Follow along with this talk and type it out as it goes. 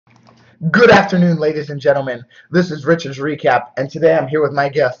Good afternoon, ladies and gentlemen. This is Richard's Recap, and today I'm here with my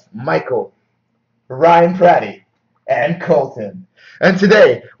guests, Michael, Ryan Pratty, and Colton. And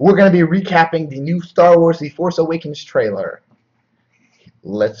today, we're going to be recapping the new Star Wars The Force Awakens trailer.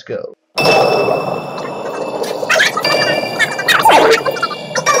 Let's go.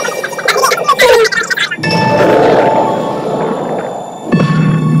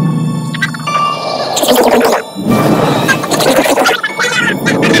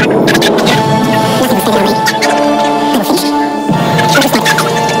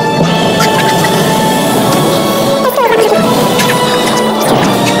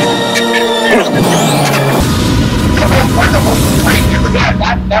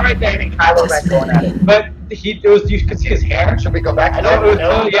 That right there, I think Kylo Ren going at it. But you could see his hair. Should we go back? I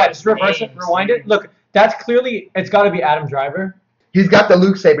know. Yeah, just reverse it, rewind it. Look, that's clearly, it's got to be Adam Driver. He's got the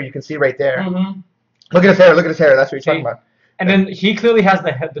Luke saber, you can see right there. Mm-hmm. Look at his hair, that's what you're talking about. And then he clearly has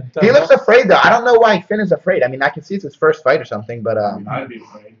the head. He looks afraid though. I don't know why Finn is afraid. I mean, I can see it's his first fight or something, but I'd be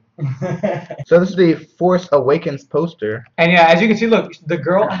afraid. So this is the Force Awakens poster. And yeah, as you can see, look, the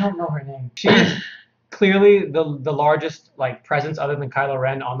girl, I don't know her name. She's clearly the largest presence other than Kylo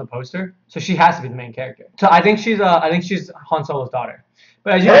Ren on the poster. So she has to be the main character. So I think she's Han Solo's daughter.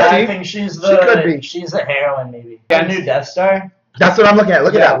 But as you can see, I think she's the heroine maybe. Yeah, The new Death Star. That's what I'm looking at.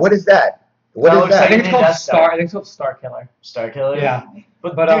 Look at that. What is that? What is that? I think it's called Star. I think it's called Star Killer. Star Killer. Yeah.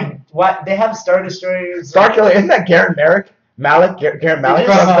 But dude, what they have Star Destroyers. Star Killer. Isn't that Garrett Malik from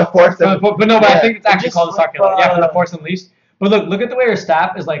the Force? But no, I think it's actually just called the Star Killer. Yeah, from the Force Unleashed. But look at the way her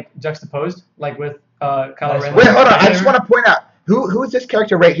staff is juxtaposed, with Kylo Ren. Wait, hold on. I just want to point out who is this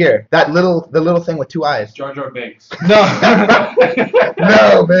character right here? The little thing with two eyes. Jar Jar Binks. No.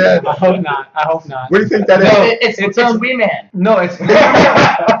 No, man. I hope not. What do you think that is? No, it's Wee Man. No, it's.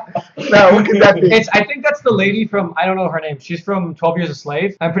 No, what could that be? I think that's the lady from, I don't know her name. She's from 12 Years a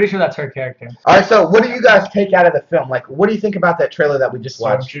Slave. I'm pretty sure that's her character. All right, so what do you guys take out of the film? What do you think about that trailer that we just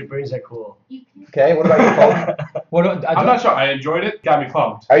watched? Stormtroopers are cool. Okay, what about you, Paul? I'm not sure. I enjoyed it. Got me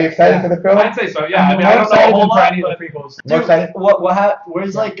pumped. Are you excited for the film? I'd say so. Yeah. I mean, I'm I don't know a excited whole for lot, any of but the prequels. More excited?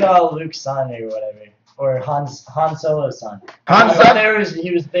 Where's Luke's son or whatever? Or Han Solo's son. Han Solo.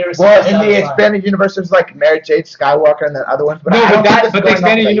 Solo? They were Well, in the expanded universe, there's Mary Jade Skywalker and then other ones. But But the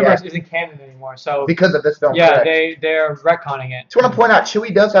expanded universe isn't canon anymore. So because of this film. Yeah, correct. they're retconning it. Just want to point out,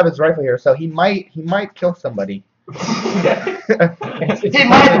 Chewie does have his rifle here, so he might kill somebody. He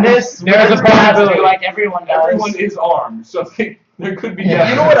might miss. There's a possibility. Like everyone does. Everyone is armed, so there could be. You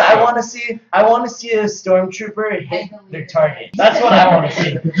know what I want to see? I want to see a stormtrooper hit their target. That's what I want to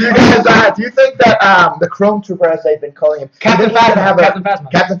see. Do you think that the Chrome Trooper, as they've been calling him, Captain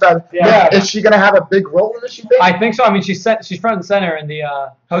Phasma. Captain Phasma. Yeah. Is she gonna have a big role in this? You think? I think so. I mean, she's front and center in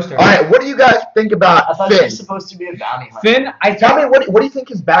the poster. All right. What do you guys think about I thought Finn? she was supposed to be a bounty hunter. Finn, Tell me what do you think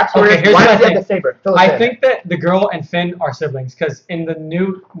his backstory is? Here's Why what does he I have the saber? I think that the girl and Finn are siblings because in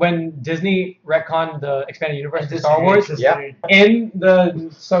the when Disney retconned the expanded universe to Star Wars, in the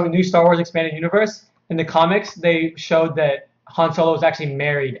new Star Wars expanded universe, in the comics they showed that Han Solo was actually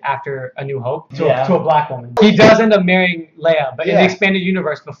married after A New Hope to a black woman. He does end up marrying Leia, but in the expanded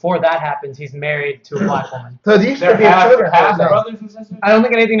universe, before that happens, he's married to a black woman. So these should be children. Brothers and sisters. I don't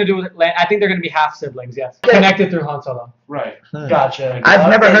think anything to do with Leia. I think they're going to be half siblings. Yes, connected through Han Solo. Right. Gotcha. I've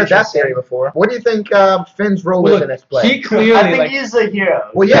never heard that theory before. What do you think Finn's role is in this play? He clearly, I think he's a hero.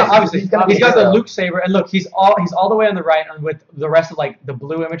 Well, yeah, obviously. He's got the hero. Luke saber, and look, he's all the way on the right, and with the rest of the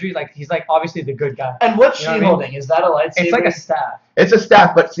blue imagery, he's obviously the good guy. And what's she You know what I mean? holding? Is that a lightsaber? It's like a staff. It's a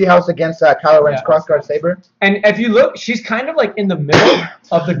staff, but see how it's against Kylo Ren's crossguard saber? And if you look, she's kind of in the middle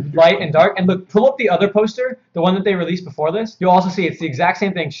of the light and dark. And look, pull up the other poster, the one that they released before this. You'll also see it's the exact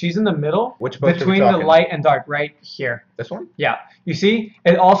same thing. She's in the middle, Which poster between the light and dark, right here. This one? Yeah. You see,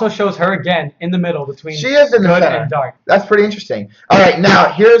 it also shows her again in the middle between she is in the good center. and dark. That's pretty interesting. All right,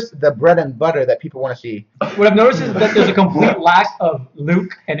 now here's the bread and butter that people want to see. What I've noticed is that there's a complete lack of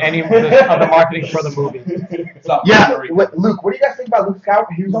Luke in any of the marketing for the movie. Luke, what do you guys think about Luke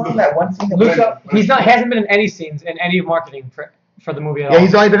Skywalker? He was only in that one scene. He hasn't been in any scenes in any marketing for the movie at all. Yeah,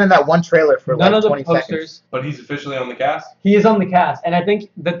 he's only been in that one trailer for none of the 20 posters. seconds. But he's officially on the cast? He is on the cast, and I think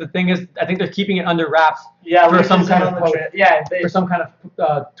that the thing is, I think they're keeping it under wraps for some kind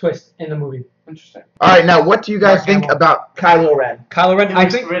of twist in the movie. Interesting. All right, now what do you guys think about Kylo Ren? Kylo Ren, I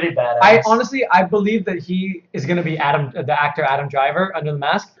think really badass. I believe that he is going to be the actor Adam Driver under the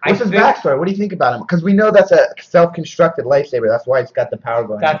mask. What's his backstory? What do you think about him? Because we know that's a self-constructed lightsaber. That's why it's got the power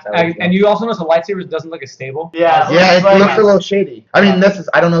going. And you also notice the lightsaber doesn't look as stable. Yeah, it looks a little shady. I mean,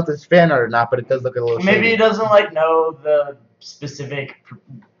 I don't know if this is fan art or not, but it does look a little shady. Maybe he doesn't know the specific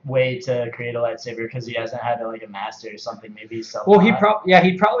way to create a lightsaber because he hasn't had like a master or something. Maybe he's self. Well, he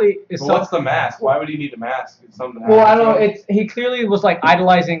probably is. But what's the mask? Why would he need a mask? It's something. Well, I don't know. He clearly was like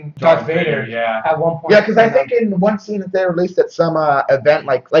idolizing Darth Vader. Yeah. At one point. Yeah, because I think in one scene that they released at some event,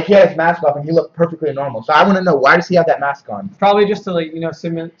 like he had his mask off and he looked perfectly normal. So I want to know, why does he have that mask on? Probably just to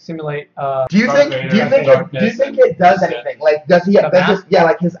simulate. Do you think it does anything? Like, does he?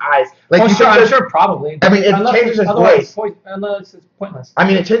 Like his eyes. Like, I'm sure probably. I mean, it changes his voice. Unless it's pointless. I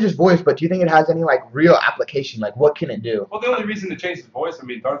mean, it changes voice, but do you think it has any like real application? Like, what can it do? Well, the only reason to change his voice, I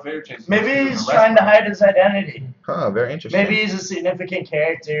mean, Darth Vader changed his Maybe voice. he's trying to hide his identity. Oh, very interesting. Maybe he's a significant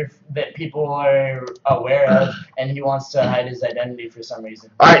character that people are aware of, and he wants to hide his identity for some reason.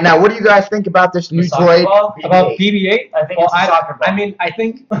 All right, now what do you guys think about this new droid? About BB-8? I think it's a soccer ball. I mean, I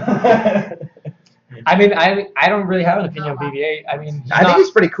think. I don't really have an opinion on BB-8. I mean, I think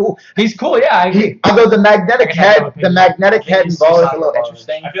he's pretty cool. He's cool, yeah. Although the magnetic head and ball is a little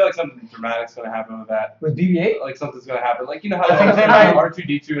interesting. I feel like something dramatic's gonna happen with that. With BB-8? Like something's gonna happen. Like, you know how I think they they have might-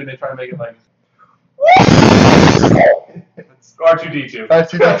 R2D2 and they try to make it like. It's R2D2.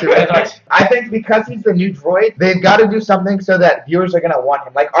 I think because he's the new droid, they've got to do something so that viewers are gonna want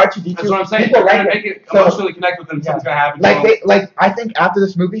him. Like R2D2, That's what I'm saying. people They're like gonna it. make it So- emotionally connect with them. Something's gonna happen. to them. I think after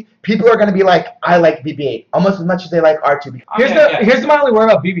this movie, people are gonna be like, I like BB-8 almost as much as they like R2. Here's my only worry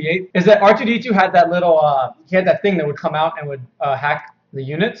about BB-8 is that R2D2 had that little he had that thing that would come out and would hack the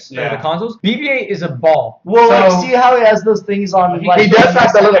units or the consoles. BB-8 is a ball. Well, So- like, see how he has those things on. He Like, He does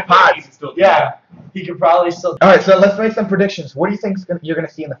have the little pods. He can still do Yeah, he could probably still. All right, so let's make some predictions. What do you think you're gonna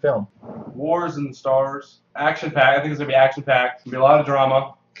see in the film? that. Wars and Stars. Action packed. I think it's gonna be action packed. Gonna be a lot of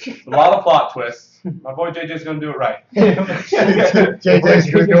drama. A lot of plot twists. My boy JJ's gonna do it right. JJ's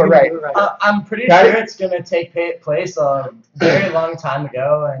gonna do it right. I'm pretty Guys? sure it's gonna take place a very long time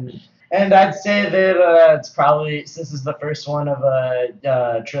ago, and I'd say that it's probably, since it's the first one of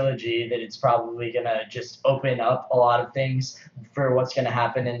a trilogy, that it's probably gonna just open up a lot of things for what's gonna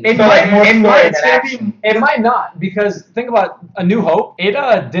happen in. It So, like, more story than it's gonna action. It might not, because think about A New Hope. It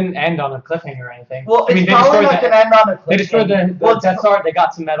didn't end on a cliffhanger or anything. Well, I mean, it's probably not gonna end on a cliffhanger. They destroyed the Well, Death Star. They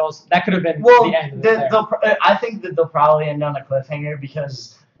got some medals. That could have been Well, the end of it. there. I think that they'll probably end on a cliffhanger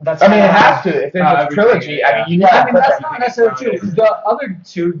because that's. I mean, it kinda has to. If there's a everything, trilogy, yeah. I mean, you I have mean, to. that's not necessarily true. The other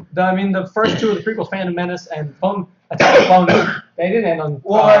two, the first two of the prequels, Phantom Menace and Attack of the Clones, they didn't end on.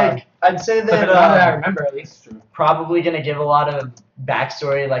 Well, like I'd say now that that I remember, at least. probably gonna give a lot of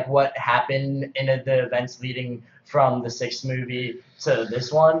backstory, like what happened in the events leading from the sixth movie to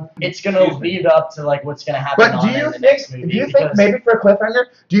this one. It's gonna lead up to like what's gonna happen But do in you the think? next movie. Do you think because- maybe for a cliffhanger?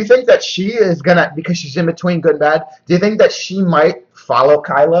 Do you think that she is gonna, because she's in between good and bad? Do you think that she might follow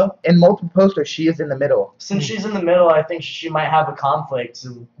Kylo? In multiple posters, she is in the middle. since she's in the middle, I think she might have a conflict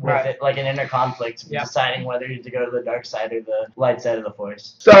with Right. it, like an inner conflict, Yeah. deciding whether to go to the dark side or the light side of the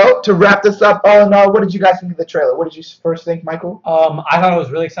Force. So to wrap this up, all in all, what did you guys think of the trailer? What did you first think, Michael? I thought it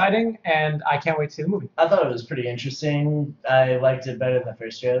was really exciting, and I can't wait to see the movie. I thought it was pretty interesting. I liked it better than the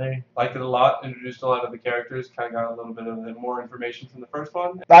first trailer. Liked it a lot. Introduced a lot of the characters. Kind of got a little bit of more information from the first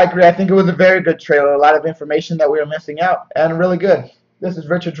one. I agree. I think it was a very good trailer. A lot of information that we were missing out, and really good. This is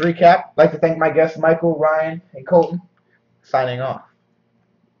Richard's Recap. I'd like to thank my guests, Michael, Ryan, and Colton. Signing off.